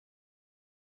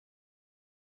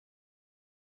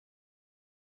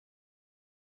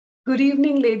Good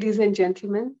evening, ladies and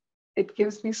gentlemen. It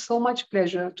gives me so much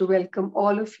pleasure to welcome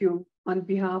all of you on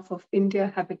behalf of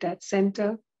India Habitat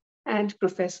Center and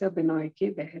Professor Benoy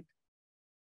K Behl.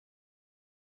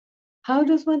 How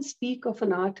does one speak of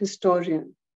an art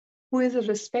historian who is a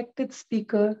respected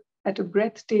speaker at a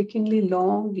breathtakingly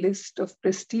long list of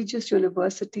prestigious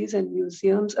universities and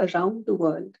museums around the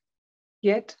world?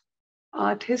 Yet,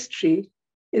 art history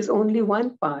is only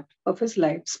one part of his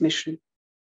life's mission.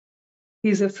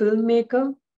 He's a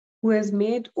filmmaker who has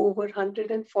made over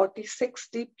 146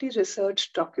 deeply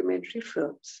researched documentary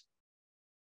films.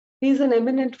 He's an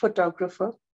eminent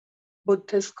photographer,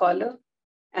 Buddhist scholar,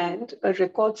 and a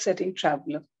record setting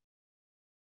traveler.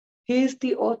 He is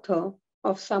the author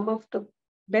of some of the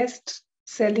best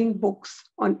selling books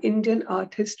on Indian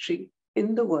art history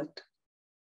in the world.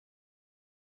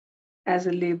 As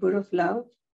a labor of love,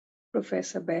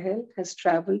 Professor Behl has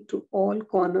traveled to all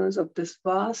corners of this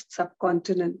vast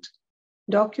subcontinent,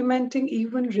 documenting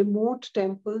even remote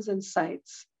temples and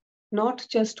sites, not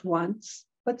just once,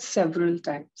 but several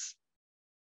times.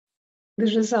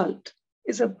 The result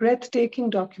is a breathtaking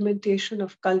documentation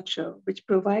of culture which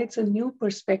provides a new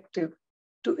perspective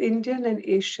to Indian and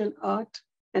Asian art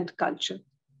and culture.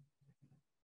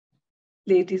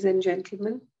 Ladies and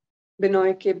gentlemen,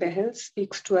 Benoy K Behl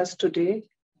speaks to us today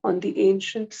on the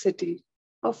ancient city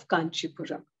of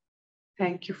Kanchipuram.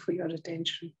 Thank you for your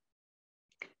attention.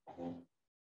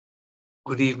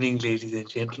 Good evening, ladies and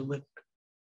gentlemen.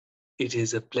 It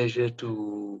is a pleasure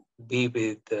to be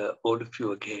with all of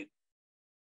you again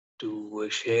to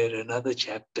share another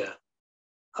chapter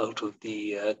out of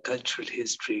the cultural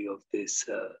history of this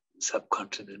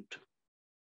subcontinent.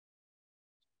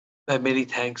 My many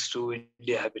thanks to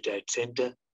India Habitat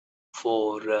Center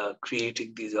for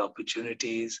creating these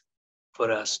opportunities for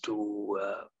us to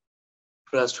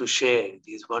share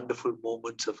these wonderful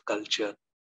moments of culture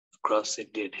across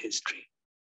Indian history.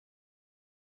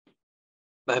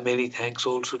 My many thanks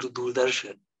also to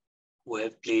Doordarshan, who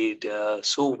have played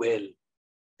so well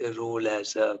their role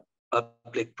as a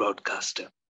public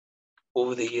broadcaster.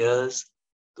 Over the years,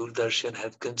 Doordarshan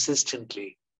have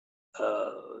consistently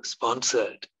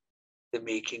sponsored the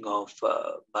making of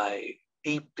my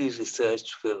deeply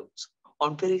researched films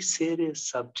on very serious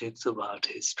subjects of art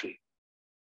history.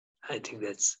 I think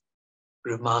that's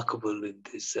remarkable in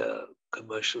this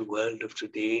commercial world of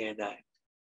today, and I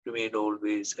remain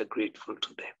always grateful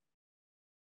to them.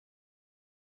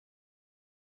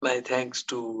 My thanks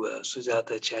to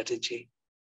Sujata Chatterji,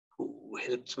 who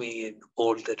helps me in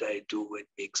all that I do and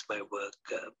makes my work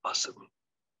possible.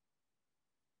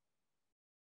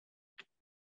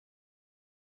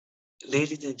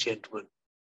 Ladies and gentlemen,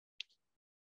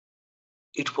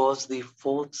 it was the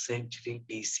 4th century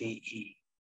BCE.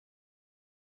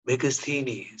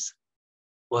 Megasthenes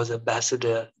was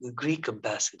ambassador, the Greek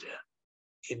ambassador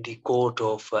in the court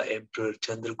of Emperor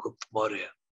Chandragupta Maurya.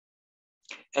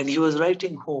 And he was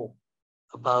writing home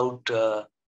about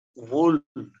wool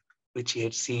which he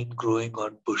had seen growing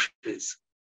on bushes.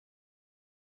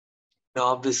 Now,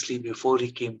 obviously, before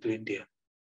he came to India,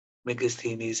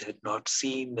 Megasthenes had not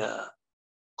seen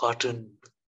cotton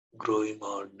growing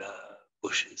on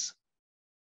bushes.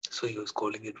 So he was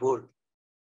calling it wool.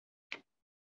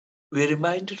 We're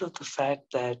reminded of the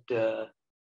fact that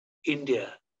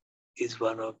India is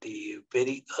one of the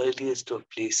very earliest of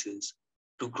places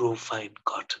to grow fine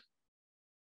cotton.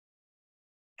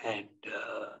 And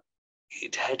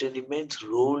it had an immense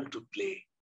role to play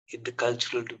in the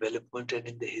cultural development and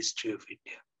in the history of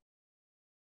India.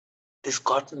 This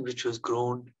cotton, which was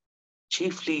grown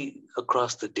chiefly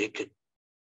across the Deccan,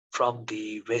 from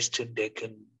the Western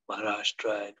Deccan,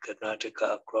 Maharashtra and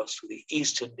Karnataka, across to the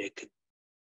Eastern Deccan,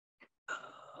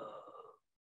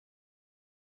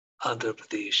 Andhra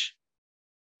Pradesh,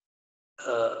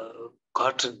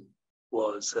 cotton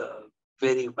was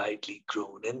very widely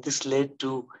grown, and this led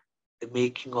to the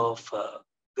making of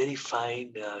very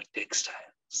fine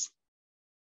textiles.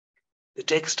 The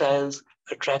textiles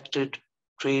attracted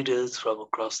traders from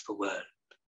across the world.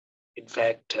 In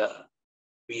fact,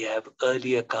 we have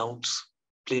early accounts,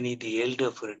 Pliny the Elder,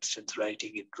 for instance,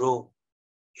 writing in Rome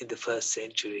in the 1st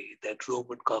century that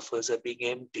Roman coffers are being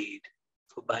emptied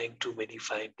for buying too many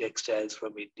fine textiles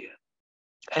from India,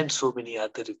 and so many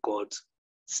other records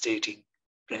stating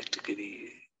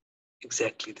practically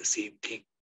exactly the same thing.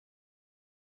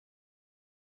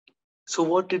 So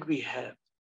what did we have?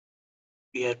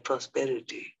 We had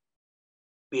prosperity.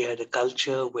 We had a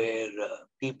culture where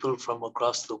people from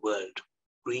across the world,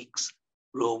 Greeks,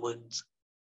 Romans,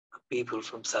 people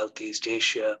from Southeast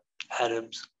Asia,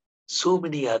 Arabs, so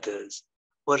many others,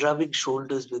 were rubbing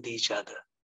shoulders with each other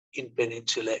in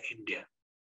peninsular India.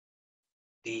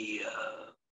 the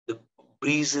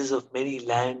breezes of many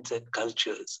lands and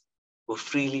cultures were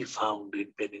freely found in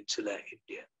peninsular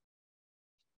India.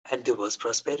 And there was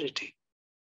prosperity.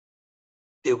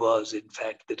 There was, in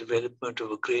fact, the development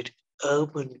of a great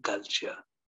urban culture,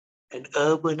 an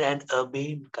urban and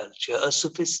urbane culture, a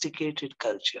sophisticated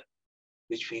culture,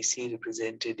 which we see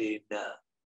represented in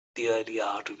the early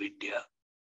art of India,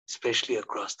 especially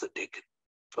across the Deccan,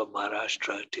 from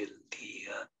Maharashtra till the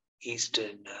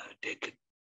eastern Deccan.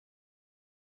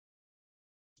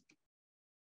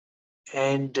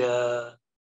 And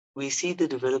we see the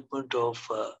development of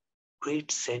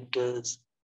great centers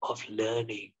of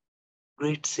learning,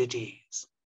 great cities,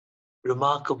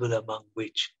 remarkable among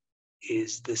which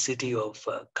is the city of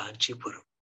Kanchipuram.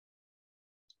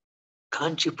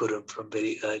 Kanchipuram from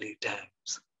very early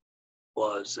times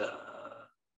was a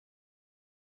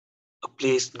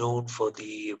place known for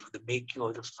the making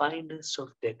of the finest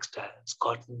of textiles,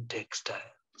 cotton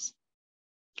textiles.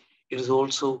 It is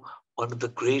also one of the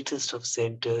greatest of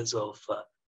centers of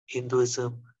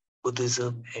Hinduism,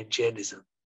 Buddhism, and Jainism.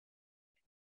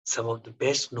 Some of the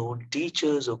best known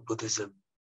teachers of Buddhism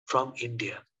from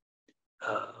India,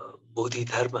 Bodhi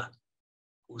Dharma,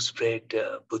 who spread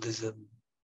Buddhism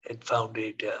and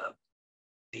founded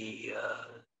the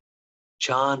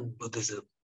Chan Buddhism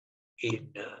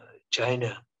in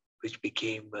China, which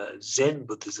became Zen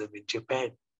Buddhism in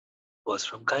Japan, was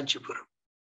from Kanchipuram.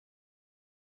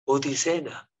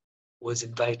 Bodhisena was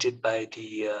invited by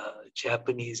the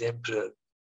Japanese emperor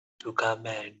to come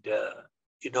and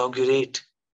inaugurate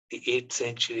the 8th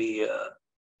century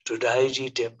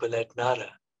Todaiji temple at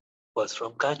Nara, was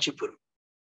from Kanchipuram.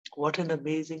 What an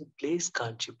amazing place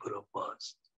Kanchipuram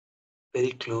was,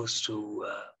 very close to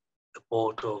the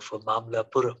port of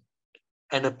Mamallapuram,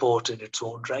 and a port in its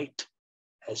own right,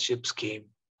 as ships came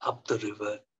up the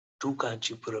river to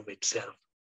Kanchipuram itself.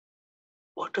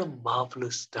 What a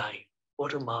marvelous time,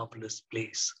 what a marvelous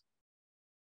place.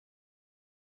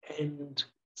 And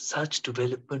such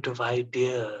development of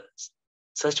ideas,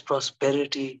 such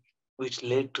prosperity which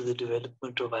led to the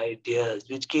development of ideas,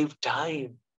 which gave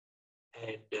time,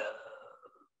 and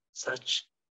such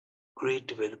great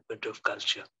development of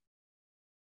culture.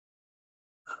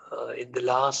 In the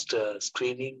last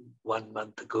screening 1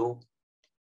 month ago,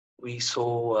 we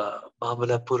saw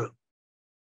Mamallapuram,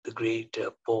 the great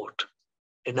port.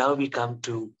 And now we come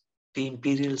to the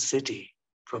Imperial city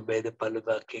from where the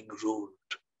Pallava king ruled,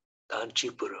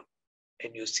 Kanchipuram.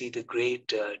 And you see the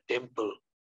great temple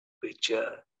which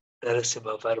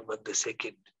Narasimhavarman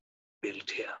II built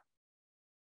here.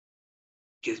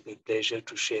 It gives me pleasure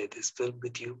to share this film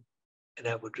with you. And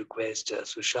I would request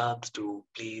Sushant to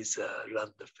please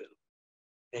run the film.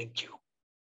 Thank you.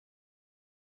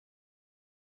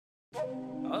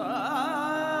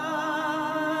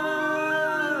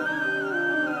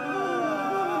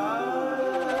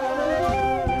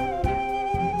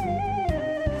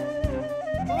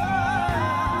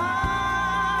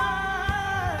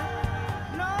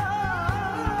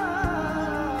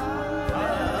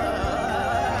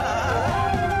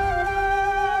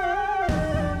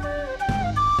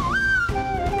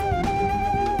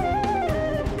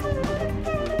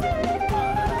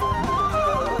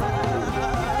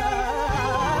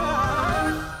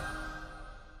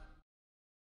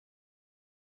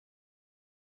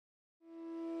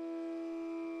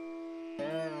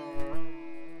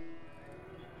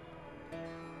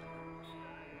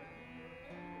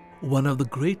 One of the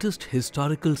greatest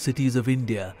historical cities of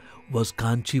India was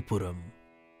Kanchipuram.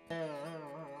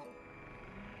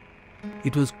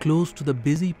 It was close to the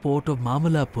busy port of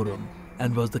Mamallapuram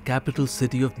and was the capital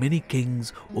city of many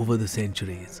kings over the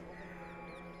centuries.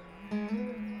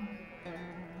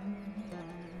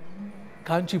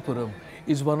 Kanchipuram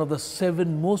is one of the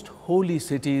 7 most holy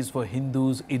cities for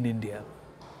Hindus in India.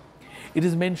 It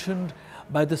is mentioned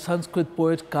by the Sanskrit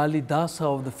poet Kalidasa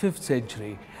of the 5th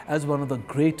century as one of the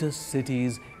greatest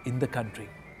cities in the country.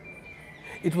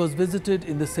 It was visited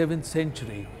in the 7th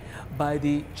century by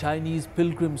the Chinese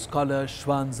Pilgrim scholar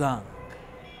Xuanzang.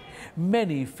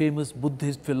 Many famous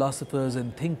Buddhist philosophers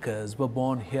and thinkers were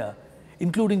born here,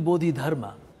 including Bodhi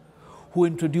Dharma, who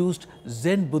introduced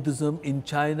Zen Buddhism in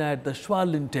China at the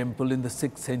Shaolin temple in the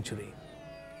 6th century.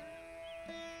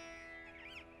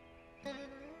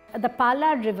 The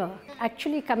Pala river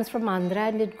actually comes from Andhra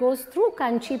and it goes through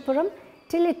Kanchipuram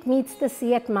till it meets the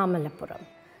sea at Mamallapuram.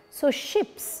 So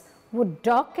ships would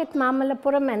dock at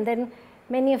Mamallapuram and then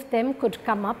many of them could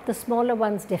come up, the smaller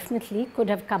ones definitely could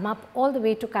have come up all the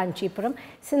way to Kanchipuram,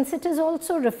 since it is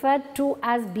also referred to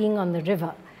as being on the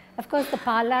river. Of course, the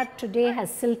Pala today has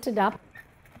silted up.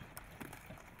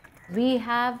 We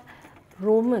have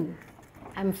Roman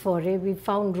amphorae, we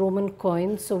found Roman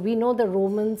coins. So we know the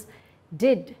Romans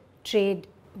did trade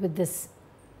with this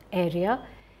area.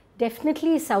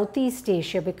 Definitely Southeast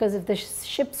Asia, because if the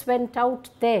ships went out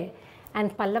there,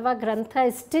 and Pallava Grantha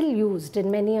is still used in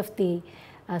many of the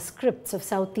scripts of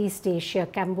Southeast Asia.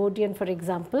 Cambodian, for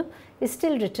example, is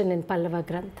still written in Pallava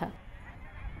Grantha.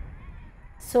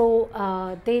 So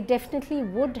they definitely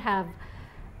would have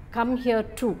come here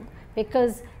too,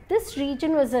 because this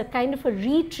region was a kind of a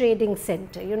retrading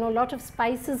center. You know, a lot of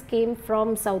spices came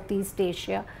from Southeast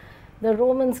Asia. The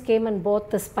Romans came and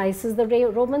bought the spices. The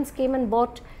Romans came and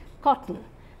bought cotton,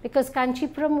 because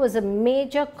Kanchipuram was a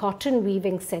major cotton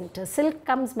weaving center. Silk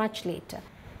comes much later.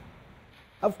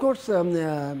 Of course,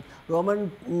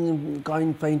 Roman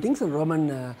coin paintings and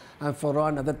Roman amphora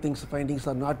and other things findings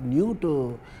are not new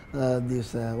to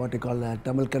this what you call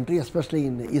Tamil country, especially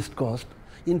in the East Coast.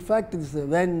 In fact, this,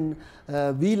 when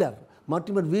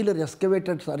Mortimer Wheeler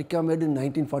excavated Sarikamed in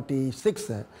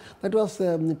 1946. That was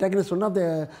taken as one of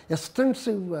the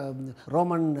extensive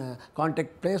Roman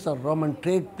contact place or Roman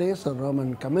trade place or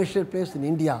Roman commercial place in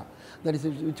India. That is,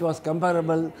 which was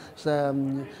comparable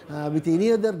with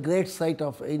any other great site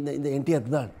in the entire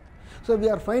world. So we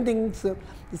are finding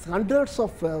these hundreds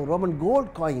of Roman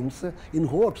gold coins in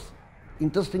hoards.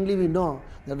 Interestingly, we know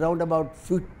that around about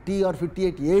 50 or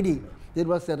 58 AD, there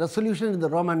was a resolution in the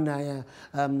Roman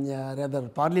rather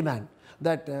parliament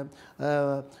that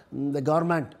the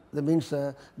government, that means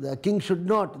the king should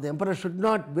not, the emperor should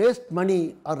not waste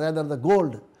money or rather the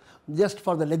gold just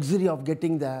for the luxury of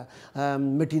getting the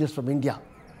materials from India.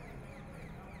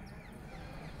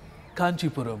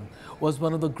 Kanchipuram was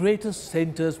one of the greatest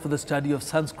centers for the study of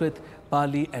Sanskrit,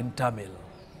 Pali and Tamil.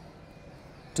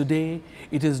 Today,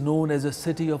 it is known as a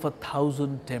city of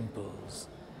 1,000 temples.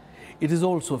 It is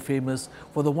also famous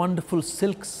for the wonderful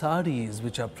silk saris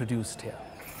which are produced here.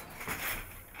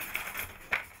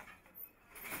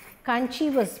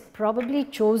 Kanchi was probably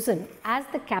chosen as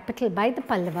the capital by the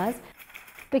Pallavas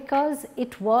because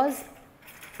it was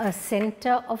a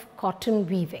center of cotton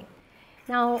weaving.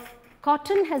 Now,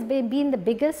 cotton has been the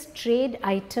biggest trade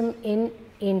item in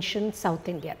ancient South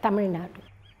India, Tamil Nadu.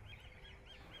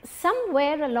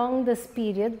 Somewhere along this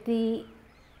period, the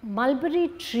mulberry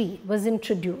tree was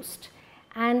introduced,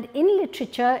 and in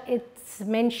literature it's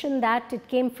mentioned that it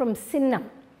came from Sinnam,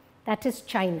 that is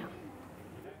China.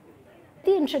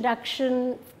 The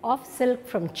introduction of silk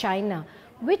from China,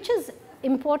 which is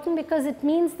important because it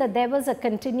means that there was a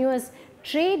continuous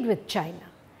trade with China,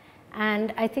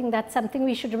 and I think that's something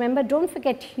we should remember. Don't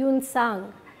forget,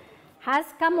 Xuanzang has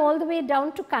come all the way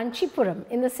down to Kanchipuram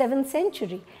in the 7th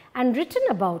century and written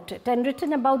about it, and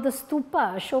written about the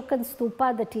stupa, Ashokan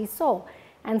stupa that he saw,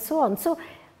 and so on. So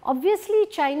obviously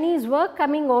Chinese were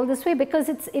coming all this way, because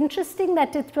it's interesting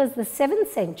that it was the 7th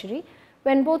century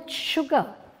when both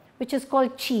sugar, which is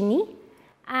called chini,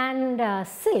 and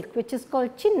silk, which is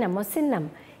called chinnam or sinnam,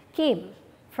 came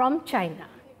from China.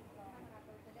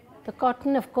 The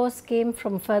cotton, of course, came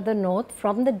from further north,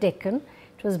 from the Deccan.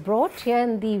 It was brought here,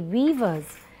 and the weavers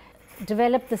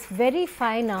developed this very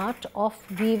fine art of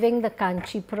weaving the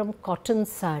Kanchipuram cotton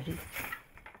sari.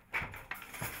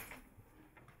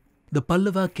 The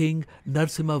Pallava king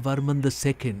Narasimhavarman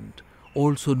II,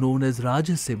 also known as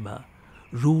Rajasimha,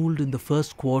 ruled in the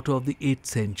first quarter of the 8th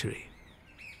century.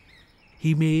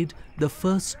 He made the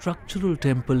first structural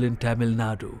temple in Tamil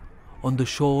Nadu on the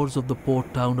shores of the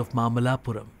port town of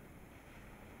Mamallapuram.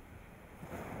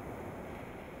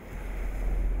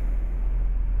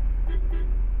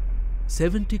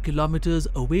 "70 kilometers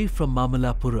away from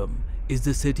Mamallapuram is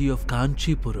the city of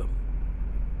Kanchipuram.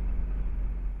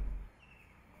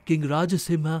 King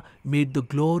Rajasimha made the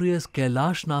glorious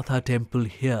Kailashnatha temple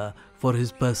here for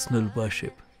his personal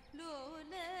worship.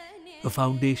 A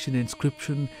foundation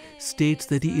inscription states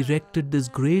that he erected this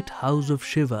great house of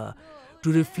Shiva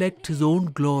to reflect his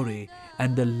own glory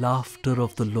and the laughter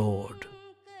of the Lord.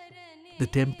 The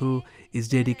temple is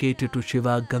dedicated to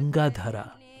Shiva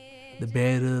Gangadhara, the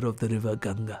bearer of the river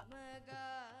Ganga."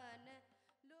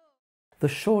 The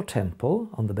shore temple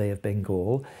on the Bay of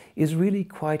Bengal is really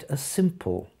quite a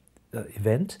simple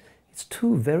event. It's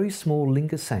two very small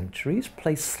linga sanctuaries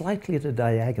placed slightly at a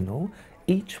diagonal,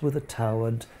 each with a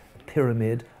towered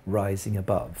pyramid rising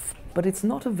above. But it's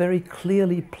not a very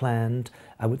clearly planned,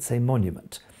 I would say,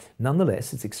 monument.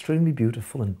 Nonetheless, it's extremely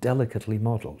beautiful and delicately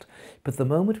modelled. But the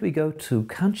moment we go to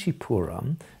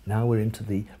Kanchipuram, now we're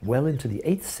well into the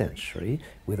 8th century,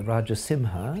 with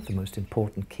Rajasimha, the most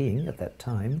important king at that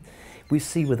time, we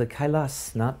see with the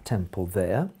Kailasnath temple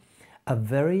there, a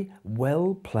very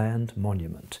well-planned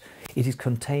monument. It is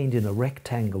contained in a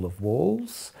rectangle of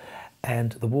walls,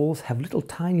 And the walls have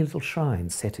tiny little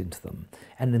shrines set into them.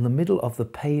 And in the middle of the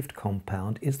paved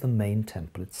compound is the main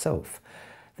temple itself.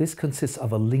 This consists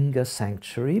of a linga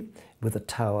sanctuary with a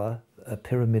tower, a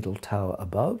pyramidal tower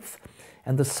above.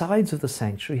 And the sides of the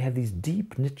sanctuary have these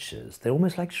deep niches. They're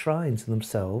almost like shrines in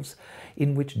themselves,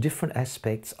 in which different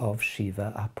aspects of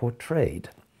Shiva are portrayed.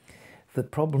 The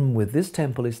problem with this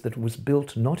temple is that it was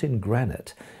built not in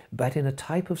granite, but in a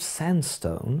type of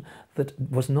sandstone that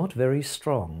was not very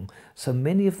strong. So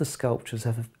many of the sculptures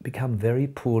have become very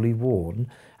poorly worn,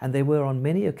 and they were on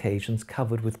many occasions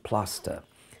covered with plaster.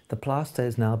 The plaster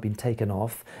has now been taken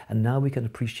off, and now we can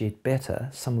appreciate better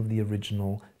some of the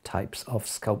original types of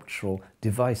sculptural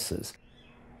devices.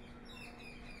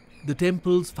 The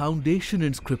temple's foundation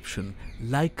inscription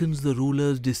likens the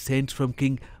ruler's descent from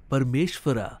King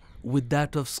Parameshvara with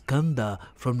that of Skanda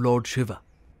from Lord Shiva.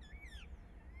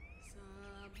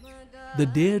 The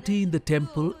deity in the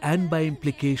temple, and by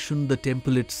implication the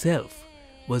temple itself,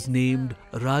 was named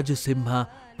Rajasimha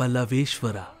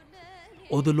Pallaveshvara,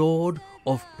 or the Lord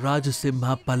of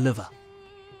Rajasimha Pallava.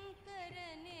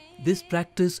 This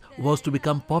practice was to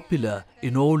become popular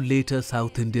in all later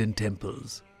South Indian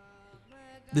temples.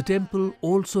 The temple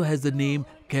also has the name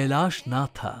Kailash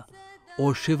Natha,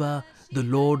 or Shiva, the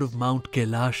Lord of Mount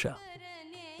Kailasha.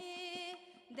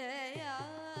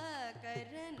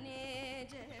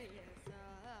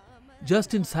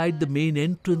 Just inside the main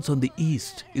entrance on the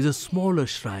east is a smaller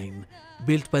shrine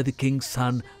built by the king's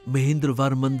son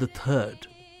Mahendravarman III.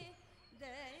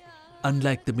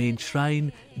 Unlike the main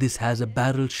shrine, this has a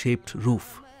barrel-shaped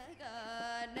roof.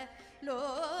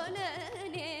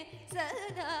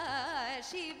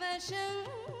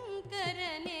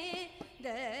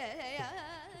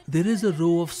 There is a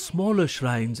row of smaller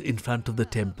shrines in front of the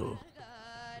temple.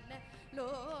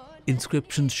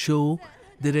 Inscriptions show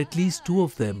that at least 2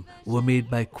 of them were made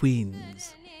by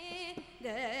queens.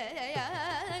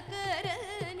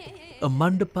 A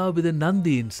mandapa with a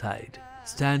Nandi inside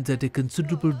stands at a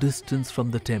considerable distance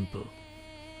from the temple.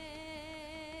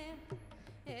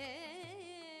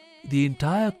 The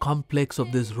entire complex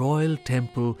of this royal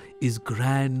temple is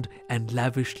grand and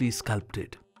lavishly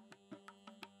sculpted.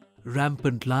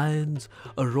 Rampant lions,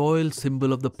 a royal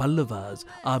symbol of the Pallavas,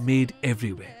 are made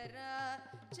everywhere.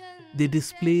 They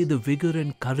display the vigor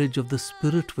and courage of the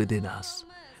spirit within us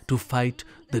to fight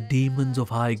the demons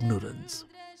of our ignorance.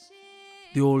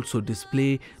 They also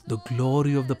display the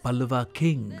glory of the Pallava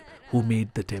king who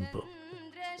made the temple.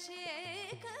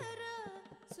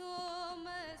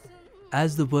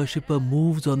 As the worshipper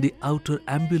moves on the outer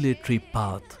ambulatory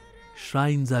path,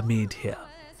 shrines are made here.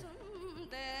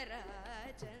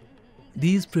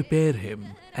 These prepare him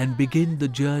and begin the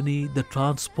journey, the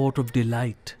transport of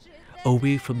delight,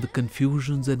 away from the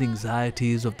confusions and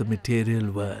anxieties of the material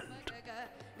world.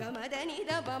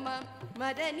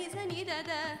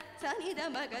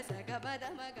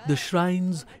 The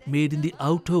shrines made in the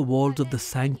outer walls of the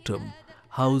sanctum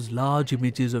house large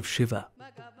images of Shiva.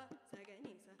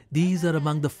 These are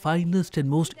among the finest and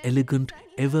most elegant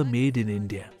ever made in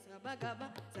India.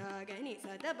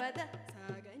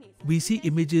 We see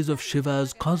images of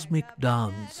Shiva's cosmic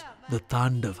dance, the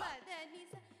Tandava.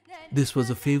 This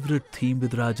was a favorite theme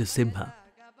with Rajasimha.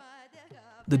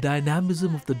 The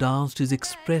dynamism of the dance is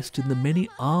expressed in the many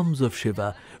arms of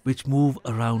Shiva which move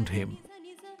around him.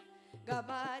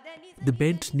 The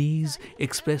bent knees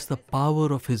express the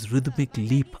power of his rhythmic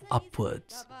leap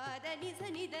upwards.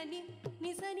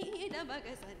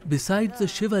 Besides the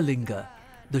Shiva Linga,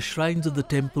 the shrines of the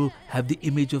temple have the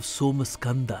image of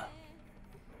Somaskanda.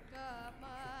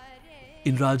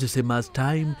 In Rajasimha's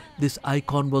time, this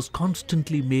icon was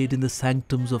constantly made in the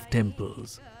sanctums of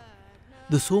temples.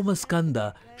 The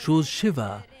Somaskanda shows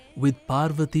Shiva with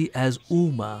Parvati as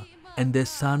Uma and their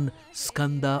son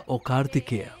Skanda or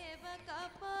Kartikeya.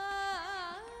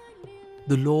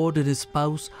 The Lord and his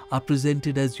spouse are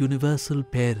presented as universal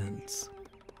parents.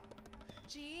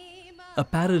 A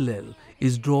parallel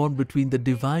is drawn between the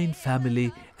divine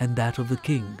family and that of the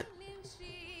king.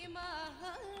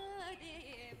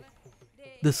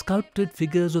 The sculpted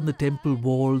figures on the temple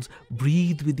walls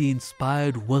breathe with the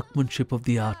inspired workmanship of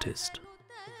the artist.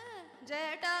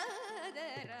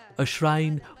 A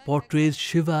shrine portrays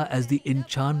Shiva as the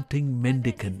enchanting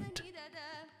mendicant.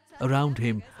 Around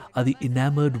him are the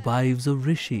enamored wives of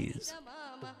rishis.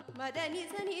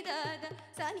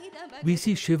 We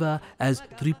see Shiva as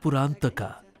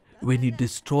Tripurantaka when he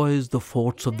destroys the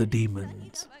forts of the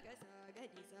demons.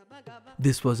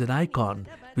 This was an icon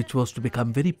which was to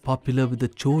become very popular with the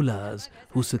Cholas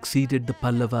who succeeded the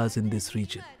Pallavas in this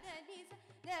region.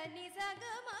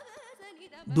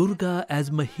 Durga as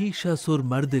Mahishasur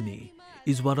Mardini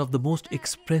is one of the most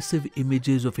expressive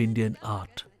images of Indian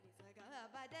art.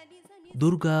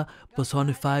 Durga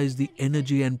personifies the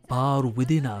energy and power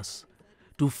within us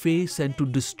to face and to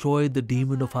destroy the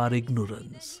demon of our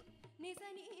ignorance.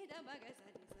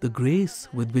 The grace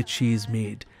with which she is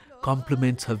made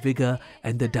complements her vigor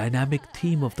and the dynamic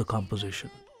theme of the composition.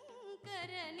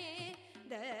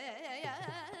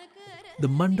 The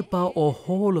mandapa or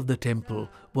hall of the temple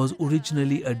was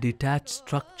originally a detached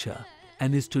structure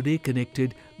and is today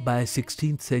connected by a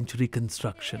 16th century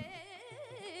construction.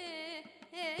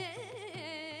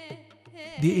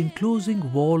 The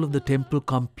enclosing wall of the temple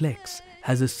complex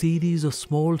has a series of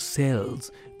small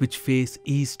cells which face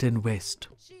east and west.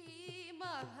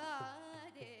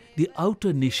 The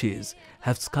outer niches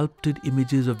have sculpted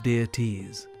images of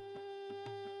deities.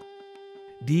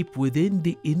 Deep within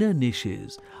the inner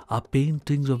niches are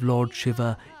paintings of Lord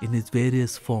Shiva in his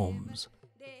various forms.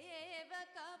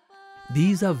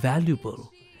 These are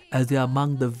valuable as they are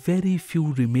among the very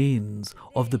few remains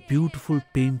of the beautiful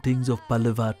paintings of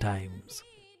Pallava times.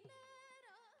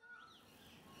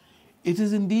 It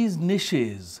is in these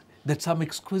niches that some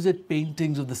exquisite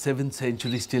paintings of the 7th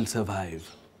century still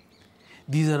survive.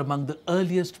 These are among the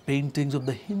earliest paintings of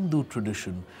the Hindu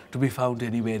tradition to be found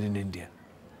anywhere in India.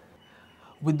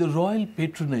 With the royal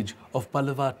patronage of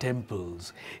Pallava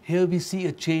temples, here we see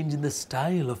a change in the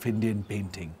style of Indian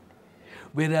painting.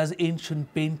 Whereas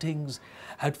ancient paintings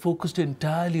had focused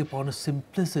entirely upon a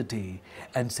simplicity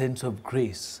and sense of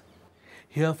grace,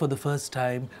 here for the first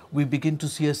time we begin to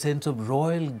see a sense of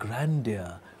royal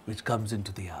grandeur which comes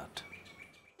into the art.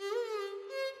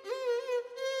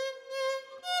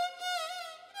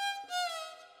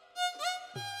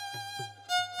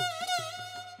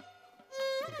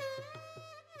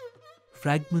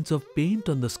 Fragments of paint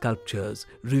on the sculptures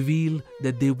reveal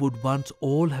that they would once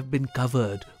all have been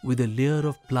covered with a layer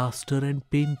of plaster and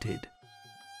painted.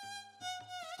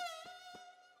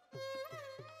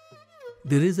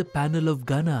 There is a panel of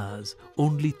Ganas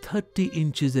only 30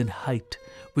 inches in height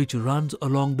which runs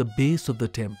along the base of the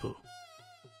temple.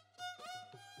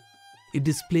 It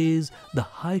displays the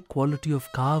high quality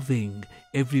of carving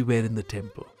everywhere in the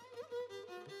temple.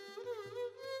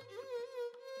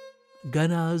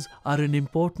 Ganas are an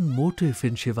important motif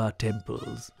in Shiva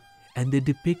temples and they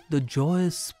depict the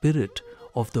joyous spirit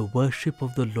of the worship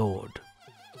of the Lord.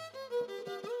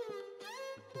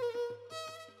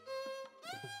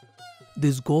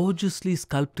 This gorgeously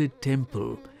sculpted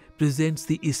temple presents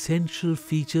the essential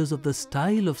features of the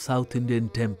style of South Indian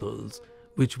temples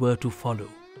which were to follow.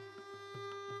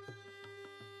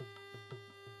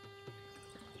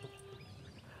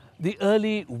 The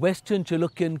early Western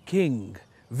Chalukyan king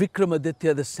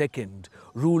Vikramaditya II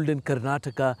ruled in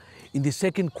Karnataka in the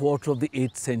second quarter of the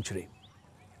 8th century.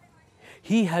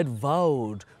 He had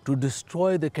vowed to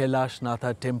destroy the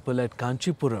Kailashnath temple at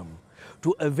Kanchipuram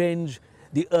to avenge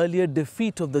the earlier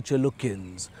defeat of the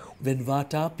Chalukyans when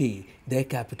Vatapi, their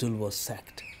capital, was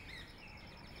sacked.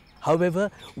 However,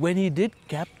 when he did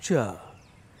capture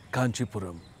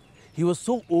Kanchipuram, he was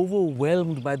so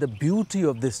overwhelmed by the beauty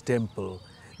of this temple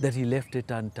that he left it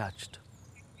untouched.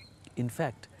 In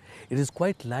fact, it is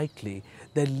quite likely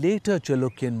that later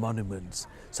Chalukyan monuments,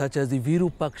 such as the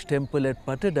Virupaksh temple at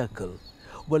Pattadakal,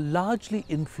 were largely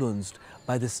influenced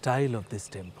by the style of this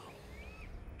temple.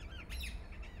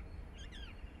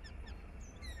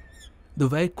 The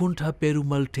Vaikuntha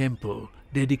Perumal temple,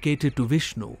 dedicated to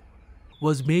Vishnu,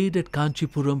 was made at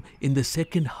Kanchipuram in the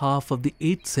second half of the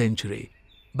 8th century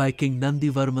by King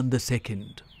Nandivarman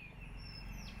II.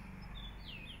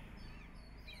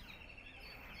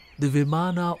 The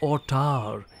Vimana or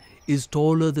tower is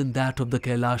taller than that of the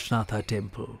Kailashnath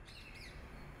temple.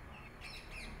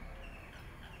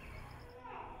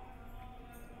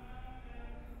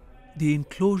 The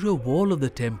enclosure wall of the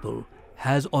temple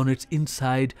has on its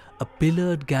inside a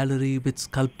pillared gallery with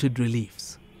sculpted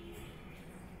reliefs.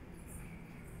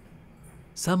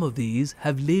 Some of these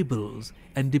have labels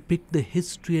and depict the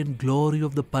history and glory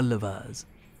of the Pallavas,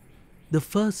 the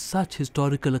first such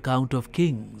historical account of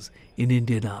kings in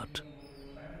Indian art.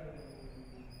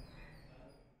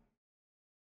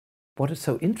 What is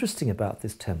so interesting about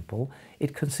this temple,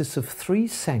 it consists of 3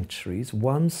 sanctuaries,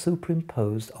 one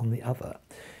superimposed on the other,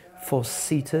 for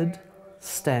seated,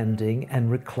 standing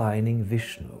and reclining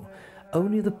Vishnu.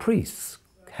 Only the priests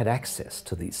had access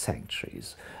to these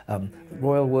sanctuaries.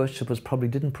 Royal worshippers probably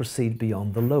didn't proceed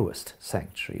beyond the lowest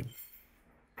sanctuary.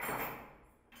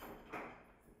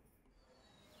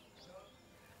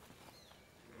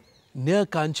 Near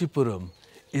Kanchipuram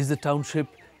is the township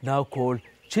now called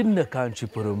Chinna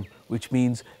Kanchipuram, which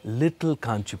means Little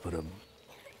Kanchipuram.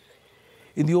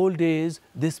 In the old days,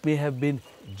 this may have been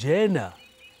Jaina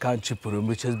Kanchipuram,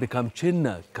 which has become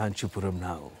Chinna Kanchipuram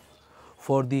now,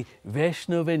 for the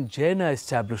Vaishnava and Jaina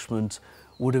establishments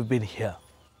would have been here,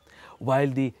 while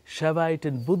the Shaivite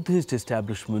and Buddhist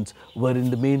establishments were in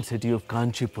the main city of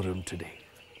Kanchipuram today.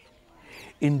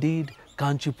 Indeed,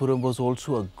 Kanchipuram was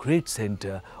also a great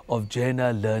center of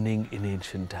Jaina learning in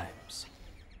ancient times.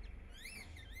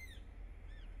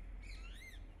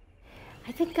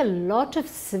 I think a lot of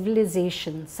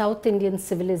civilization, South Indian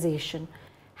civilization,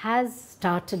 has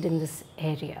started in this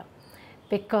area,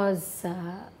 because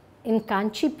in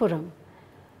Kanchipuram,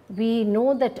 we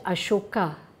know that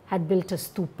Ashoka had built a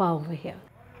stupa over here.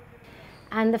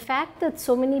 And the fact that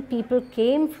so many people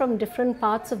came from different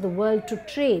parts of the world to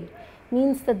trade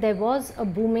means that there was a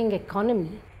booming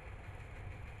economy.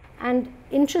 And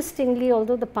interestingly,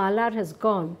 although the Palar has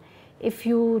gone, if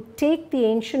you take the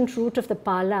ancient route of the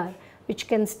Palar, which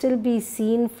can still be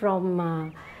seen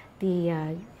from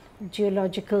the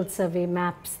geological survey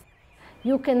maps,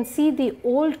 you can see the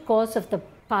old course of the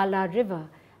Palar river,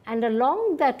 and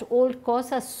along that old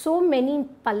course are so many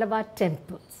Pallava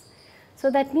temples. So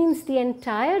that means the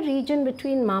entire region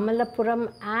between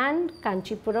Mamallapuram and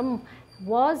Kanchipuram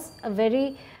was a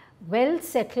very well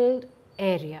settled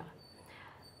area.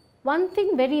 One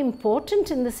thing very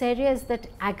important in this area is that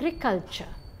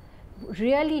agriculture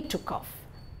really took off.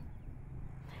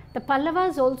 The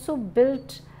Pallavas also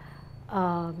built,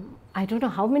 I don't know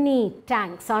how many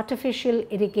tanks, artificial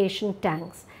irrigation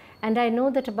tanks, and I know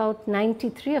that about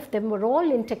 93 of them were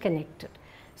all interconnected,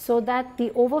 so that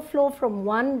the overflow from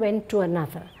one went to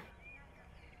another.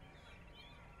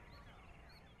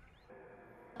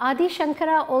 Adi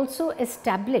Shankara also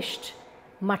established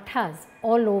mathas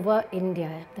all over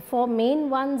India. The four main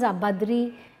ones are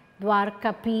Badri,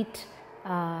 Dwarkapit,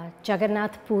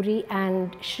 Jagannath Puri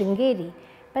and Sringeri.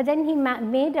 But then he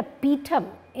made a Peetham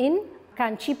in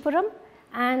Kanchipuram,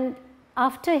 and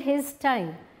after his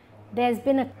time there's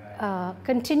been a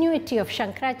continuity of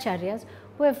Shankaracharyas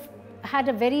who have had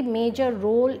a very major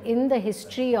role in the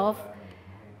history of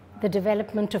the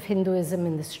development of Hinduism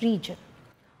in this region.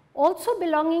 Also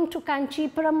belonging to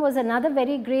Kanchipuram was another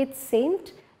very great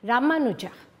saint,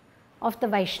 Ramanuja of the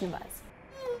Vaishnavas.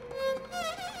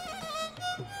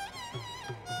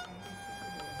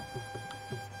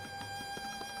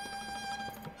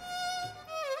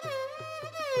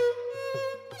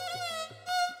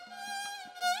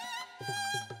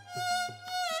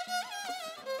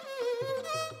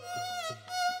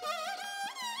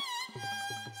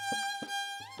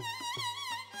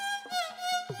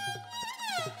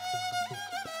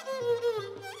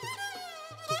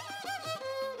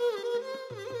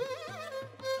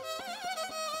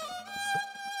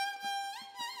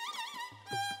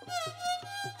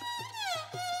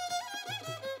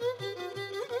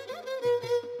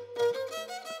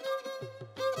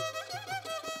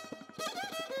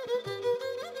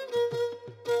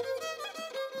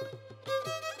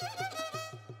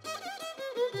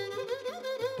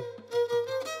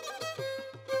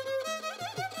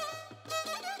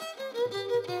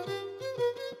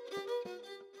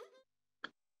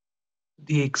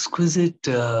 The exquisite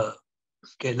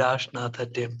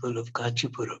Kailashnath temple of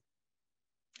Kanchipuram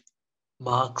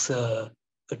marks a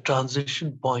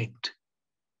transition point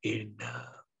in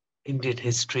Indian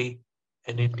history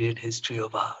and Indian history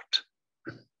of art.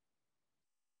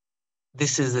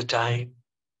 This is a time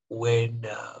when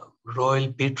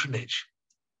royal patronage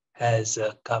has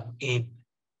come in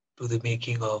to the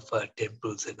making of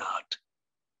temples and art.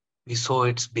 We saw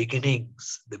its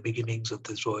beginnings, the beginnings of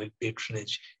this royal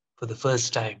patronage for the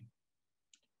first time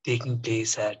taking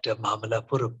place at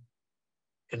Mamallapuram,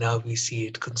 and now we see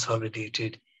it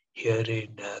consolidated here in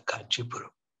Kanchipuram.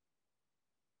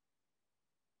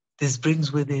 This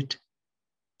brings with it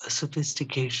a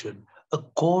sophistication, a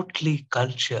courtly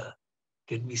culture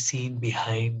can be seen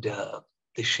behind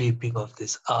the shaping of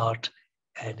this art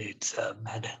and its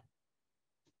manner.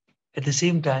 At the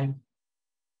same time,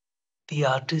 the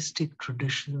artistic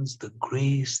traditions, the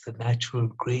grace, the natural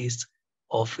grace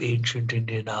of ancient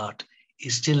Indian art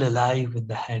is still alive in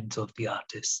the hands of the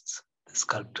artists, the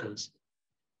sculptors.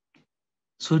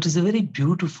 So it is a very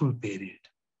beautiful period,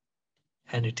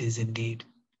 and it is indeed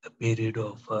a period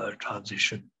of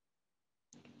transition.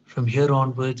 From here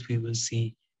onwards, we will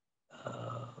see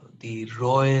the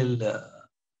royal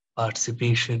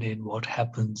participation in what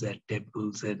happens at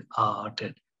temples and art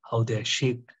and how they are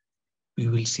shaped. We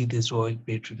will see this royal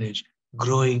patronage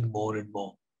growing more and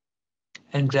more.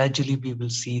 And gradually we will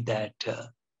see that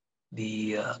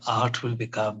the art will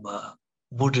become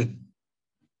wooden.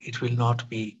 It will not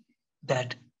be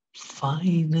that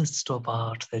finest of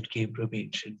art that came from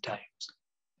ancient times.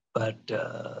 But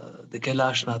the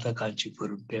Kailashanatha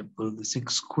Kanchipuram temple, this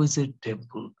exquisite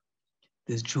temple,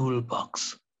 this jewel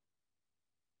box,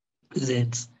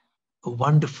 presents a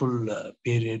wonderful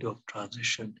period of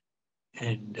transition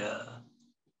and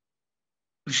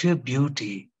sheer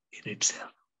beauty in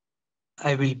itself.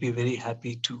 I will be very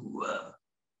happy to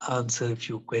answer a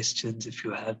few questions if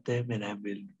you have them, and I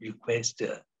will request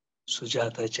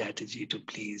Sujata Chatterji to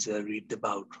please read them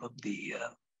out from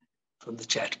the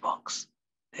chat box.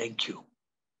 Thank you.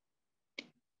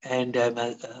 And I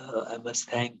must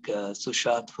thank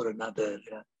Sushant for another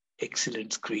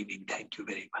excellent screening. Thank you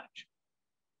very much.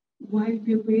 While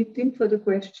we're waiting for the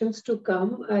questions to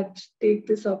come, I'd take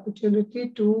this opportunity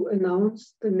to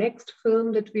announce the next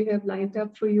film that we have lined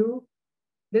up for you.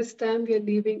 This time we are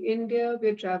leaving India,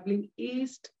 we're traveling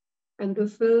east, and the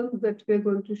film that we're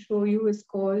going to show you is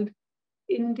called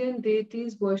Indian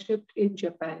Deities Worshipped in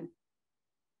Japan.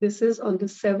 This is on the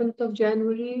 7th of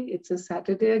January. It's a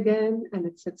Saturday again, and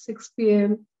it's at 6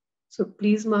 p.m. So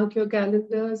please mark your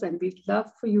calendars, and we'd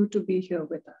love for you to be here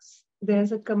with us.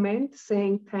 There's a comment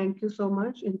saying, thank you so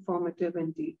much, informative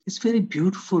indeed. It's very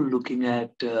beautiful looking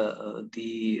at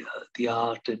the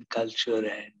art and culture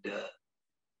and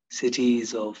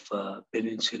cities of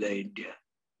Peninsular India.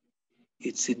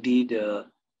 It's indeed a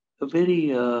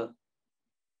very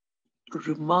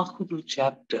remarkable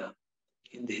chapter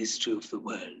in the history of the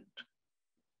world.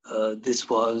 This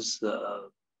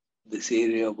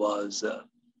area was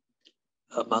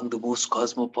among the most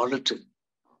cosmopolitan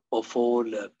of all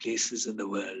places in the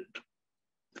world.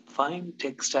 The fine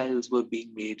textiles were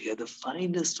being made here. The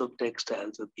finest of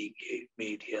textiles were being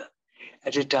made here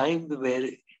at a time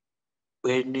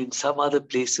when in some other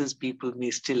places people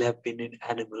may still have been in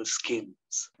animal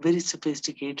skins. Very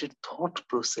sophisticated thought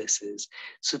processes,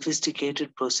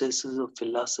 sophisticated processes of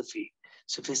philosophy,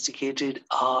 sophisticated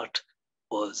art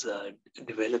was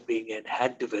developing and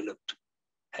had developed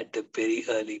at the very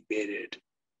early period.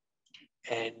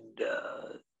 And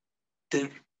the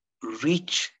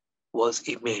reach was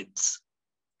immense.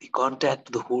 The contact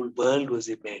to the whole world was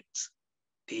immense.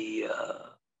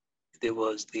 There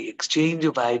was the exchange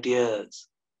of ideas,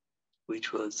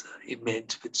 which was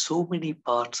immense with so many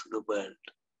parts of the world.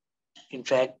 In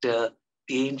fact, the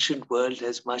ancient world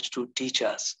has much to teach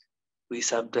us. We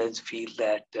sometimes feel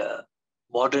that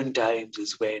modern times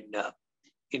is when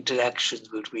interactions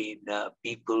between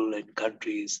people and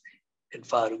countries and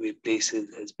faraway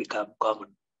places has become common.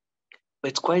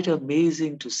 But it's quite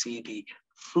amazing to see the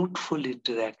fruitful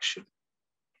interaction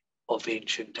of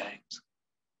ancient times.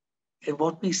 And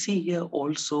what we see here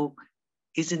also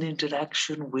is an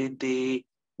interaction with a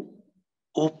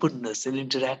openness, an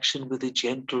interaction with a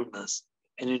gentleness,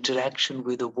 an interaction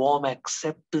with a warm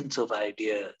acceptance of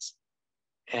ideas,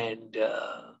 and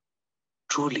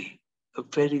truly a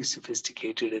very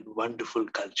sophisticated and wonderful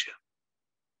culture.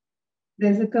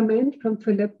 There's a comment from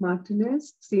Philip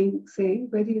Martinez saying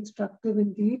very instructive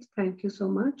indeed. Thank you so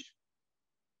much.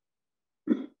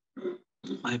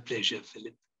 My pleasure,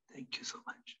 Philip. Thank you so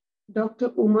much.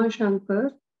 Dr. Uma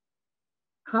Shankar,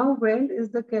 how well is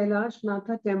the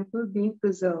Kailashanatha temple being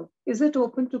preserved? Is it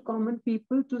open to common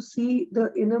people to see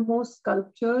the innermost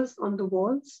sculptures on the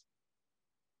walls?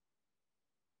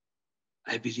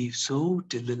 I believe so.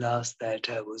 Till the last that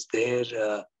I was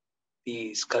there,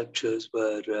 the sculptures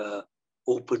were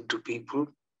open to people.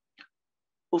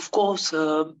 Of course,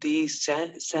 the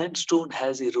sandstone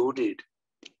has eroded.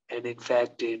 And in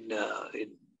fact, in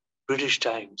British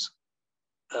times,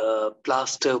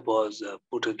 plaster was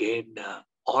put again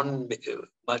on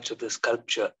much of the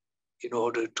sculpture in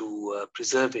order to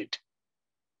preserve it.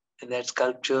 And that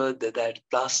sculpture, that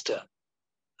plaster,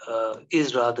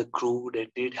 is rather crude and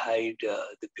did hide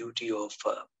the beauty of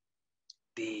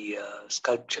the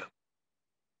sculpture.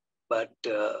 But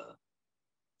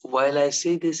while I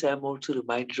say this, I'm also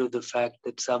reminded of the fact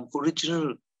that some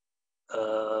original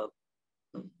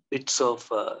bits of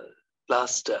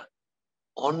plaster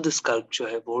on the sculpture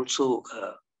have also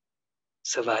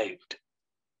survived.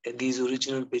 And these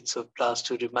original bits of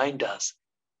plaster remind us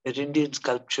that Indian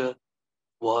sculpture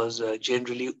was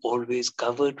generally always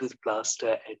covered with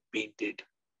plaster and painted,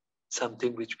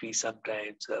 something which we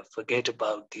sometimes forget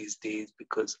about these days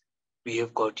because we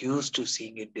have got used to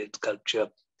seeing Indian sculpture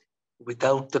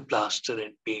without the plaster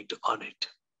and paint on it.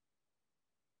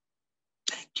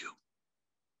 Thank you.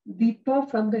 Deepa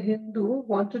from the Hindu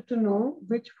wanted to know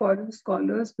which foreign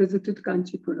scholars visited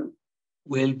Kanchipuram.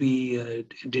 Well, we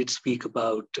did speak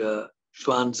about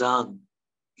Xuanzang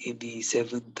in the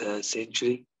 7th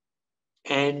century.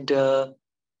 And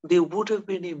there would have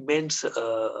been immense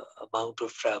amount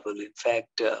of travel. In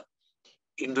fact,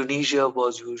 Indonesia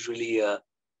was usually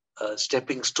a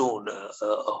stepping stone, a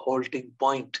halting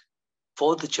point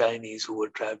for the Chinese who were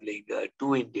traveling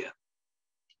to India.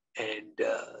 And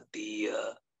the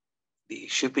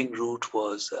shipping route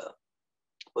was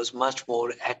much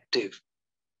more active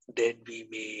than we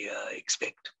may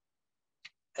expect.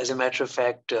 As a matter of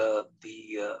fact,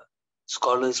 the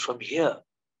scholars from here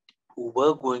who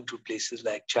were going to places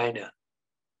like China,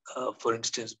 for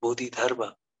instance, Bodhi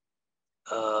Dharma,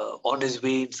 on his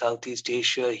way in Southeast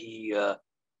Asia,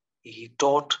 he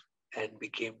taught and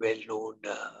became well known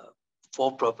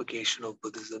for propagation of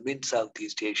Buddhism in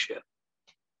Southeast Asia.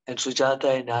 And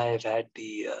Sujata and I have had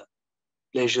the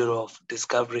pleasure of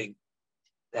discovering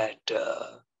that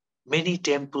many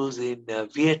temples in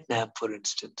Vietnam, for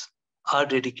instance, are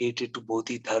dedicated to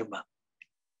Bodhi Dharma.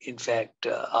 In fact,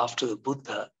 after the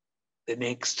Buddha, the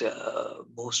next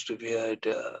most revered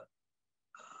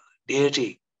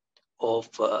deity of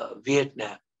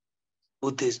Vietnam,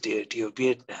 Buddhist deity of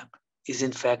Vietnam, is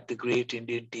in fact the great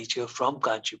Indian teacher from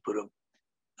Kanchipuram,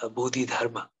 Bodhi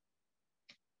Dharma.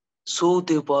 So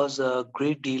there was a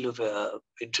great deal of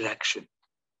interaction.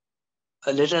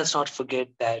 Let us not forget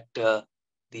that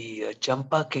the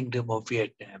Champa kingdom of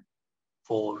Vietnam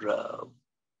for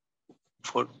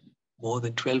more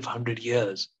than 1200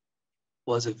 years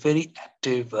was a very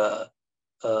active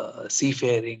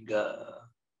seafaring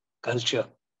culture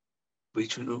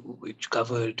which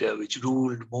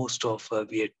ruled most of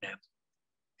Vietnam,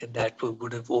 and that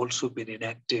would have also been in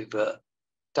active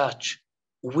touch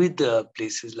with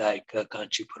places like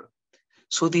Kanchipuram.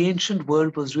 So the ancient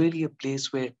world was really a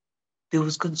place where there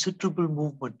was considerable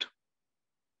movement.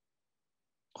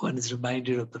 One is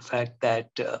reminded of the fact that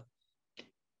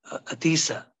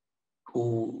Atisa,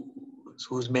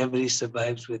 whose memory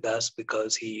survives with us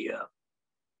because he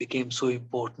became so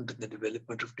important in the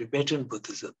development of Tibetan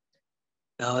Buddhism.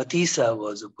 Now, Atisa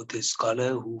was a Buddhist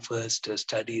scholar who first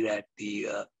studied at the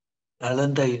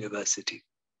Nalanda University.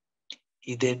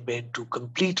 He then went to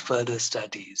complete further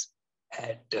studies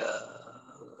at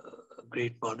a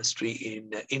great monastery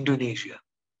in Indonesia.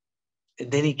 And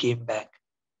then he came back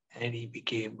and he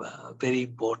became a very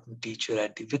important teacher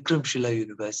at the Vikramshila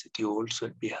University, also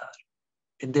in Bihar.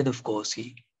 And then, of course,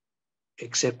 he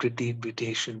accepted the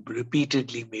invitation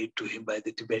repeatedly made to him by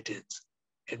the Tibetans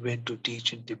and went to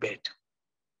teach in Tibet.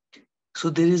 So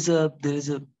there is a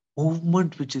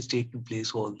movement which is taking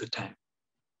place all the time.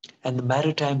 And the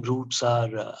maritime routes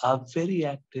are very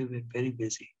active and very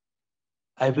busy.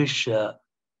 I wish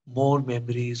more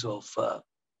memories of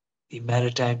the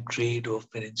maritime trade of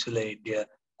Peninsular India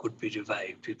could be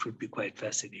revived. It would be quite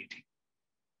fascinating.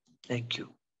 Thank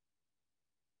you.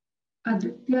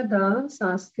 Aditya Das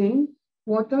asking,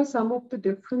 what are some of the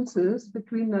differences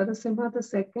between Narasimha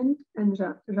II and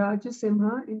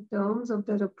Rajasimha in terms of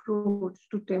their approach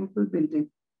to temple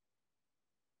building?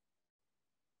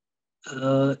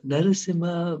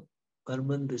 Narasimha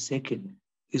Varman II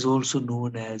is also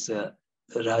known as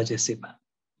Rajasimha.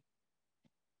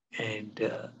 And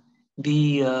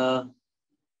the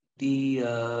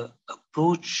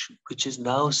approach which is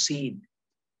now seen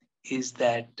is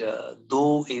that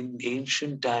though in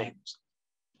ancient times,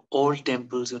 all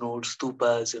temples and all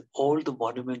stupas and all the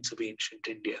monuments of ancient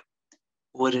India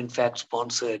were in fact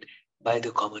sponsored by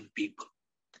the common people.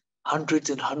 Hundreds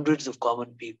and hundreds of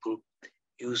common people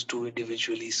used to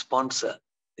individually sponsor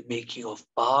the making of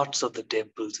parts of the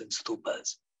temples and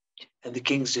stupas. And the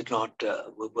kings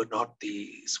were not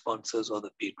the sponsors or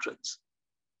the patrons.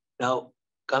 Now,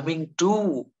 coming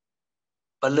to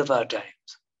Pallava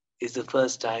times is the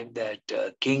first time that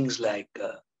kings like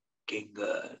King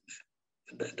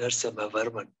Narasimha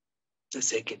Varman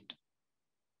II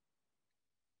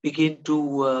begin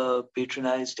to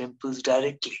patronize temples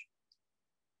directly.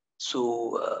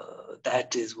 So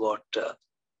that is what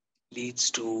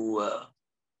leads to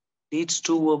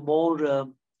a more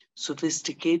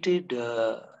sophisticated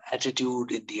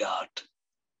attitude in the art.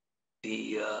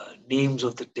 The names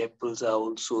of the temples are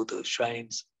also, the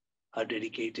shrines are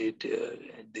dedicated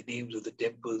and the names of the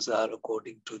temples are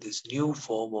according to this new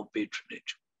form of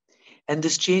patronage. And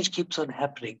this change keeps on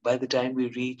happening. By the time we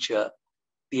reach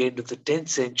the end of the 10th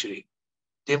century,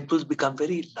 temples become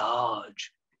very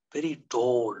large, very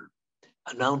tall,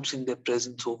 announcing their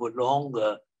presence over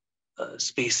longer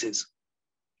spaces.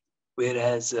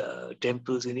 Whereas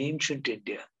temples in ancient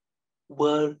India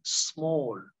were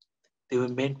small. They were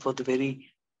meant for the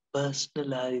very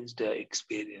personalized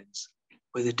experience,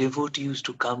 where the devotee used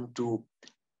to come to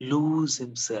lose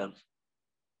himself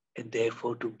and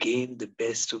therefore to gain the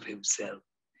best of himself,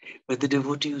 where the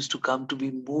devotee used to come to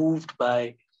be moved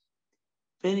by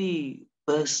very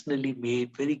personally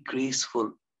made, very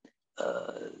graceful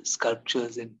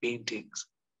sculptures and paintings,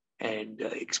 and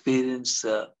experience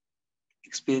the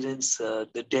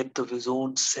depth of his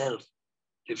own self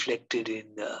reflected in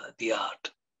the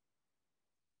art.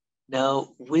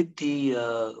 Now, with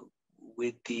the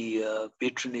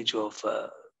patronage of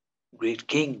great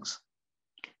kings,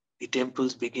 the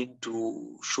temples begin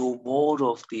to show more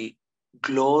of the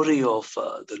glory of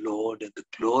the Lord and the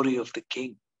glory of the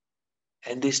king.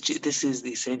 And this is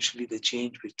essentially the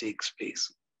change which takes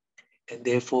place. And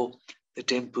therefore, the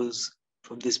temples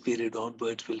from this period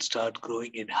onwards will start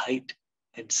growing in height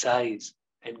and size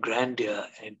and grandeur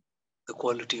and the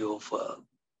quality of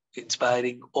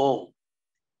inspiring awe,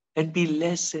 and be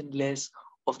less and less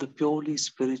of the purely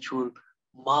spiritual,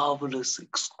 marvelous,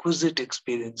 exquisite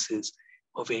experiences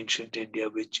of ancient India,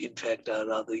 which in fact are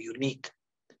rather unique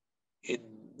in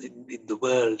the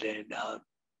world and are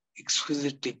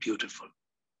exquisitely beautiful.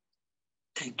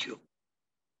 Thank you.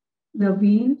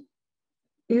 Naveen,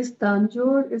 is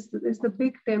the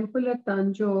big temple at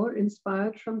Tanjore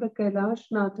inspired from the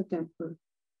Kailashnatha temple?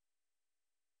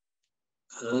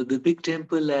 The big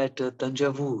temple at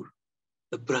Tanjavur,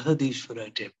 the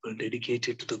Brihadishvara temple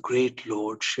dedicated to the great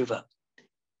Lord Shiva,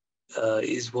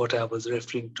 is what I was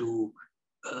referring to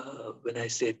when I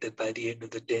said that by the end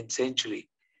of the 10th century,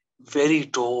 very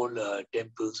tall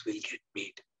temples will get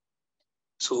made.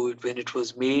 So when it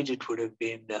was made, it would have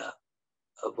been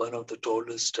one of the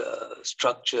tallest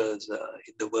structures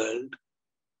in the world.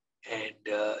 And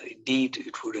indeed,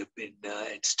 it would have been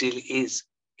and still is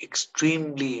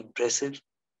extremely impressive.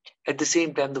 At the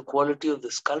same time, the quality of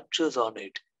the sculptures on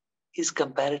it is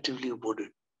comparatively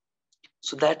wooden.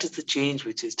 So that is the change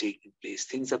which is taking place.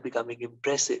 Things are becoming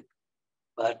impressive,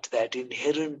 but that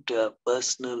inherent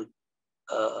personal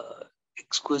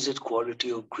exquisite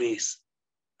quality of grace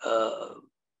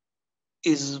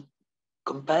is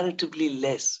comparatively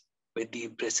less when the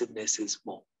impressiveness is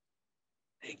more.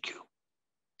 Thank you.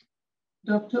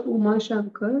 Dr. Uma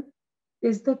Shankar,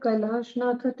 is the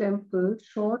Kailashnatha temple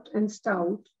short and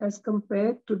stout as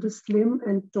compared to the slim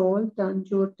and tall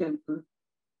Tanjore temple?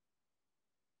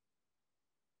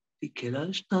 The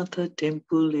Kailashnatha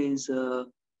temple is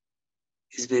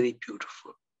very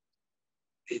beautiful.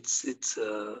 It's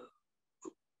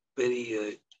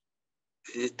very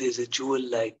there's a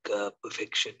jewel-like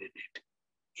perfection in it.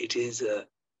 It is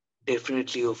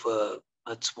definitely of a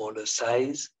much smaller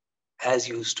size, as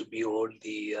used to be all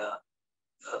the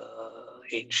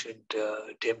ancient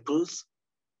temples,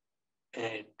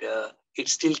 and it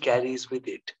still carries with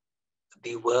it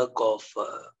the work of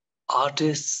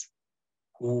artists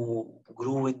who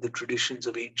grew in the traditions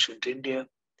of ancient India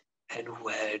and who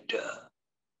had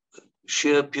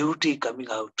sheer beauty coming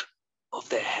out of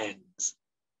their hands,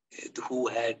 who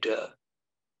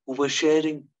were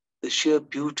sharing the sheer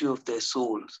beauty of their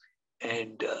souls,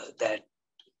 and that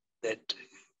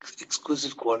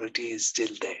exquisite quality is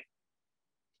still there.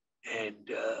 And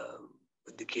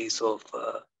in the case of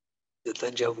the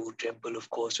Tanjavur temple, of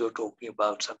course, you're talking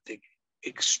about something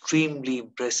extremely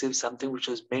impressive, something which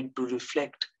was meant to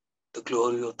reflect the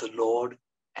glory of the Lord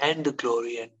and the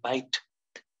glory and might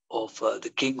of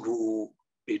the king who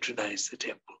patronized the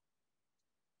temple.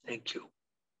 Thank you.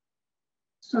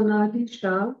 Sonali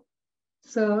Shah,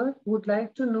 sir, would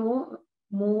like to know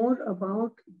more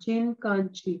about Jin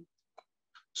Kanchi.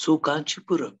 So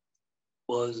Kanchipuram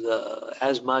was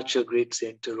as much a great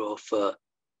center of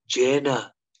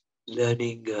Jaina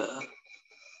learning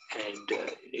and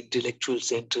intellectual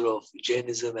center of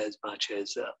Jainism as much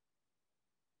as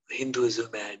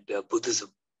Hinduism and Buddhism.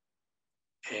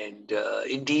 And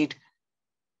indeed,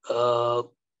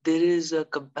 there is a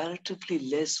comparatively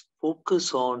less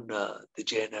focus on the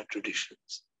Jaina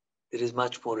traditions. There is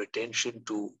much more attention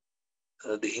to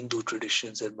the Hindu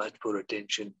traditions and much more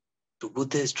attention to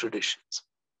Buddhist traditions.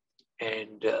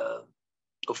 And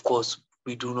of course,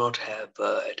 we do not have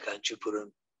at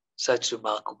Kanchipuram such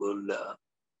remarkable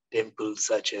temples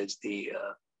such as the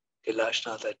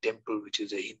Kailashnatha temple, which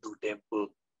is a Hindu temple,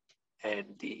 and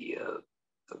the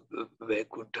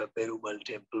Vaikuntha Perumal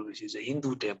temple, which is a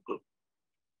Hindu temple.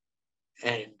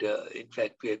 And in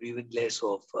fact, we have even less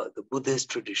of the Buddhist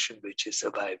tradition, which is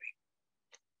surviving.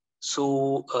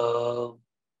 So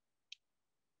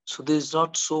there's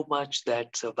not so much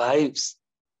that survives.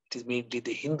 It is mainly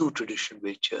the Hindu tradition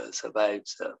which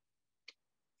survives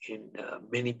in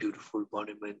many beautiful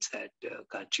monuments at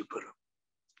Kanchipuram.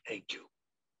 Thank you.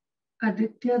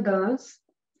 Aditya Das,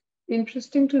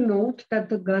 interesting to note that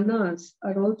the Ganas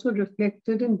are also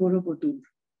reflected in Borobudur.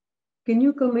 Can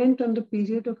you comment on the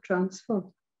period of transfer?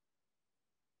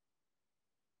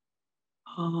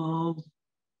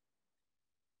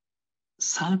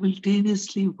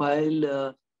 Simultaneously,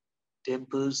 while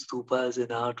temples, stupas,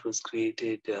 and art was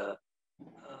created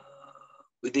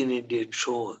within Indian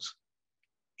shores,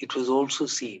 it was also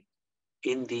seen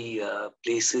in the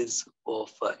places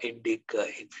of Indic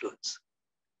influence.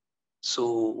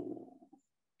 So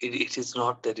it is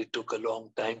not that it took a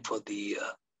long time for the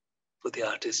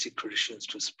artistic traditions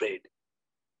to spread.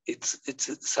 It's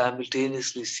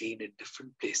simultaneously seen in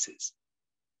different places.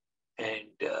 And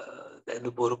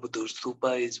the Borobudur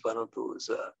Stupa is one of those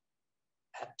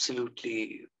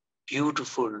absolutely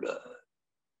beautiful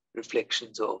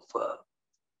reflections of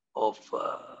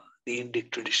the Indic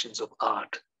traditions of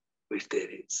art, which there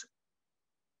is.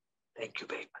 Thank you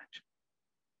very much.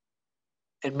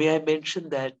 And may I mention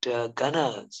that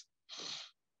ganas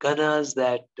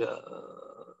that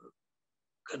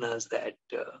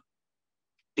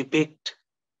depict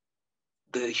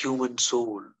the human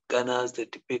soul, ganas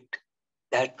that depict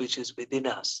that which is within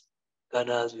us,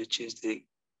 ganas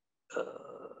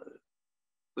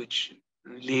which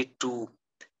relate to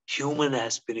human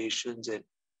aspirations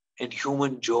and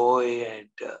human joy and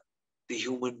the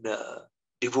human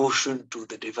devotion to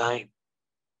the divine,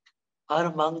 are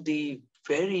among the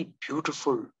very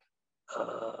beautiful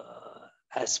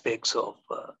aspects of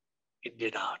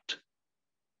Indian art.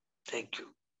 Thank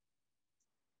you.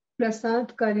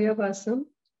 Prasad Karyavasam,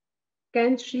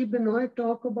 can Sri Benoy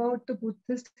talk about the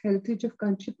Buddhist heritage of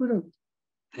Kanchipuram?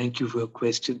 Thank you for your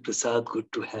question, Prasad.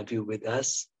 Good to have you with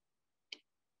us.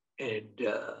 And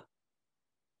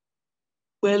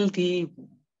well, the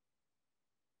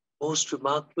most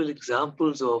remarkable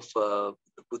examples of the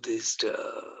Buddhist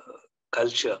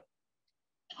culture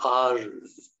are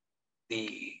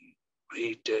the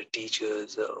great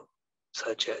teachers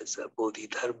such as Bodhi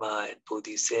Dharma and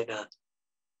Bodhisena,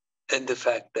 and the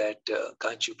fact that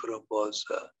Kanchipuram was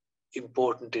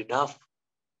important enough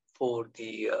for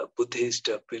the Buddhist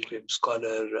pilgrim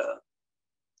scholar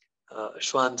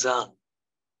Xuanzang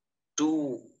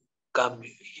to come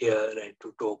here and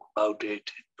to talk about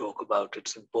it, talk about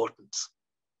its importance.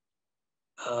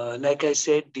 Like I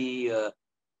said, the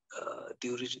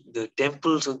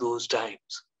temples of those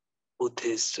times,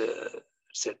 Buddhist,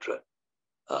 etc.,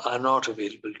 are not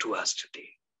available to us today.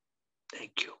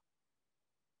 Thank you.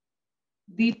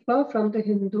 Deepa from the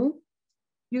Hindu,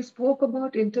 you spoke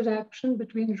about interaction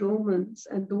between Romans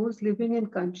and those living in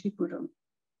Kanchipuram.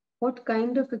 What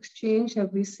kind of exchange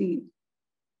have we seen?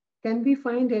 Can we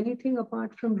find anything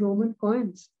apart from Roman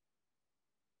coins?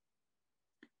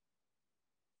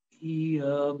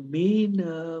 The main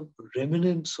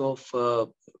remnants of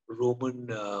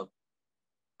Roman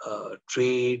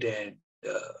trade and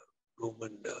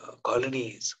Roman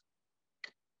colonies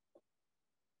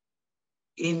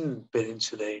in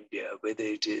Peninsular India, whether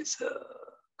it is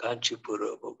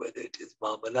Kanchipuram or whether it is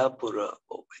Mamallapuram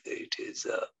or whether it is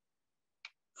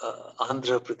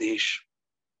Andhra Pradesh,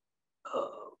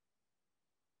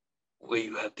 where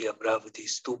you have the Amravati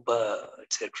Stupa,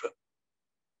 etc.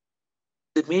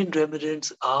 The main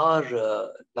remnants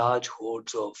are large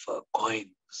hoards of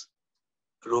coins,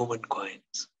 Roman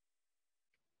coins.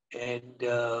 And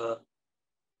there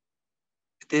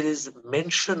is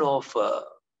mention of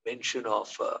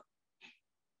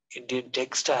Indian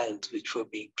textiles which were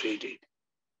being traded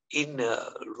in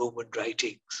Roman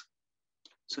writings.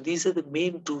 So these are the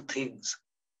main two things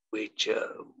which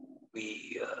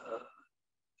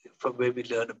from where we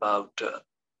learn about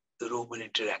the Roman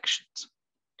interactions.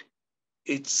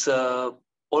 It's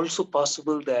also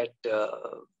possible that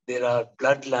there are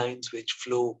bloodlines which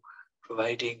flow,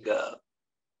 providing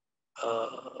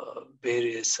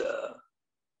various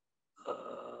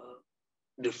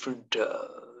different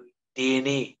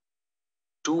DNA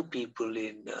to people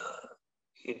in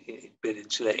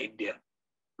Peninsular India,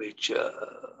 which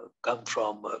come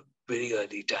from very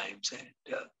early times and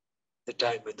the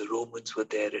time when the Romans were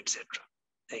there, etc.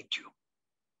 Thank you.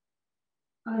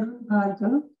 Arun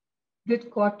Bhargav,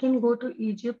 did cotton go to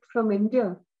Egypt from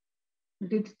India?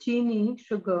 Did chini,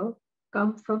 sugar,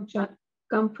 come from China?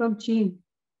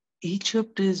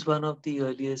 Egypt is one of the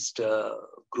earliest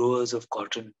growers of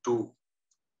cotton too.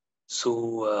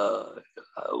 So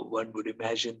one would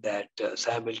imagine that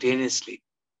simultaneously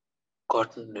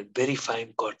cotton and very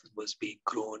fine cotton was being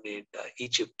grown in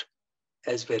Egypt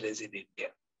as well as in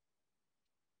India.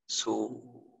 So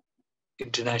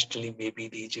internationally, maybe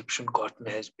the Egyptian cotton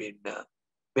has been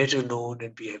better known,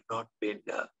 and we have not been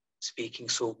speaking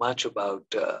so much about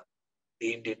the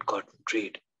Indian cotton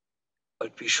trade.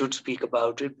 But we should speak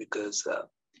about it because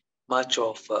much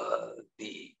of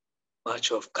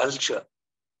culture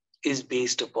is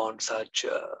based upon such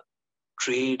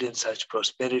trade and such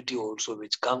prosperity also,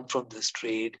 which come from this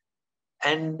trade,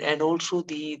 and also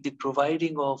the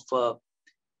providing of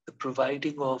the the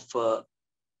providing of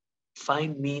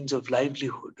fine means of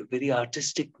livelihood, a very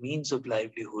artistic means of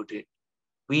livelihood in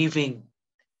weaving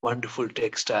wonderful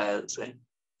textiles, and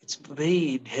it's a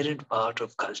very inherent part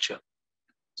of culture.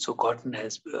 So cotton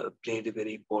has played a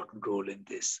very important role in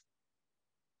this.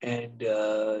 And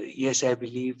yes, I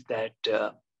believe that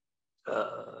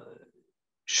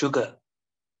sugar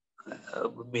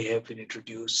may have been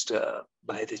introduced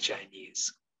by the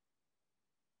Chinese.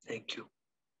 Thank you.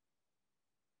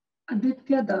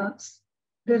 Aditya Das,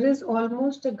 there is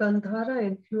almost a Gandhara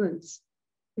influence.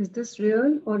 Is this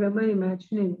real or am I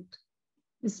imagining it?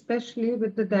 Especially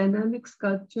with the dynamic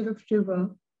sculpture of Shiva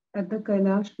at the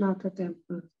Kailash Natha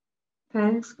temple.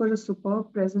 Thanks for a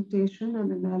superb presentation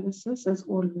and analysis as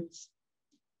always.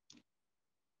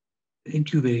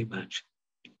 Thank you very much.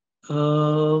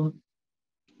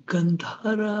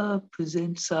 Gandhara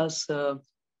presents us a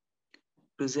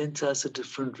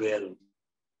different realm.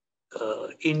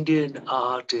 Indian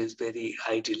art is very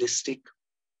idealistic,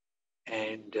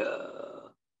 and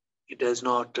it does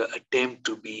not attempt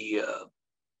to be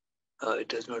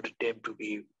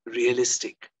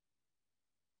realistic.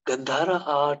 Gandhara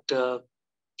art,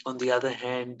 on the other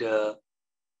hand,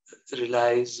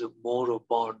 relies more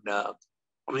upon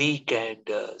Greek and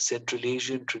Central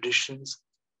Asian traditions,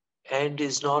 and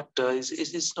is not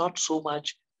so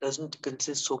much, doesn't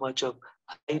consist so much of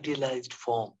idealized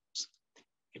forms.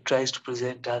 It tries to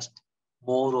present us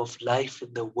more of life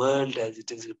in the world as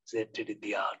it is represented in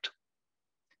the art.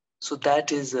 So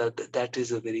that is a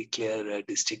very clear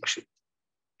distinction.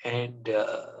 And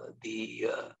the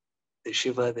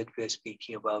Shiva that we are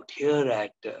speaking about here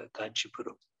at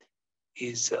Kanchipuram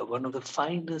is one of the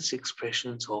finest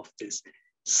expressions of this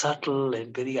subtle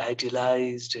and very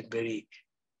idealized and very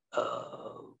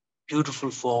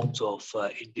beautiful forms of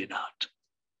Indian art.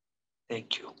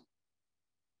 Thank you.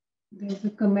 There's a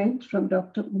comment from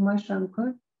Dr. Uma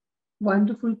Shankar.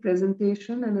 Wonderful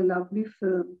presentation and a lovely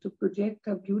film to project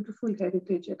our beautiful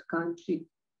heritage at Kanchi.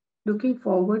 Looking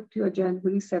forward to your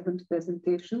January 7th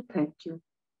presentation. Thank you.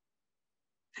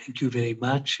 Thank you very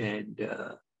much. And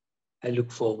I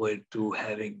look forward to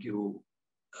having you,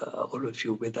 all of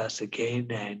you, with us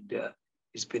again. And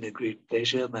it's been a great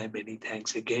pleasure. My many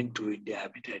thanks again to India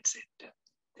Habitat Center.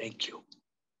 Thank you.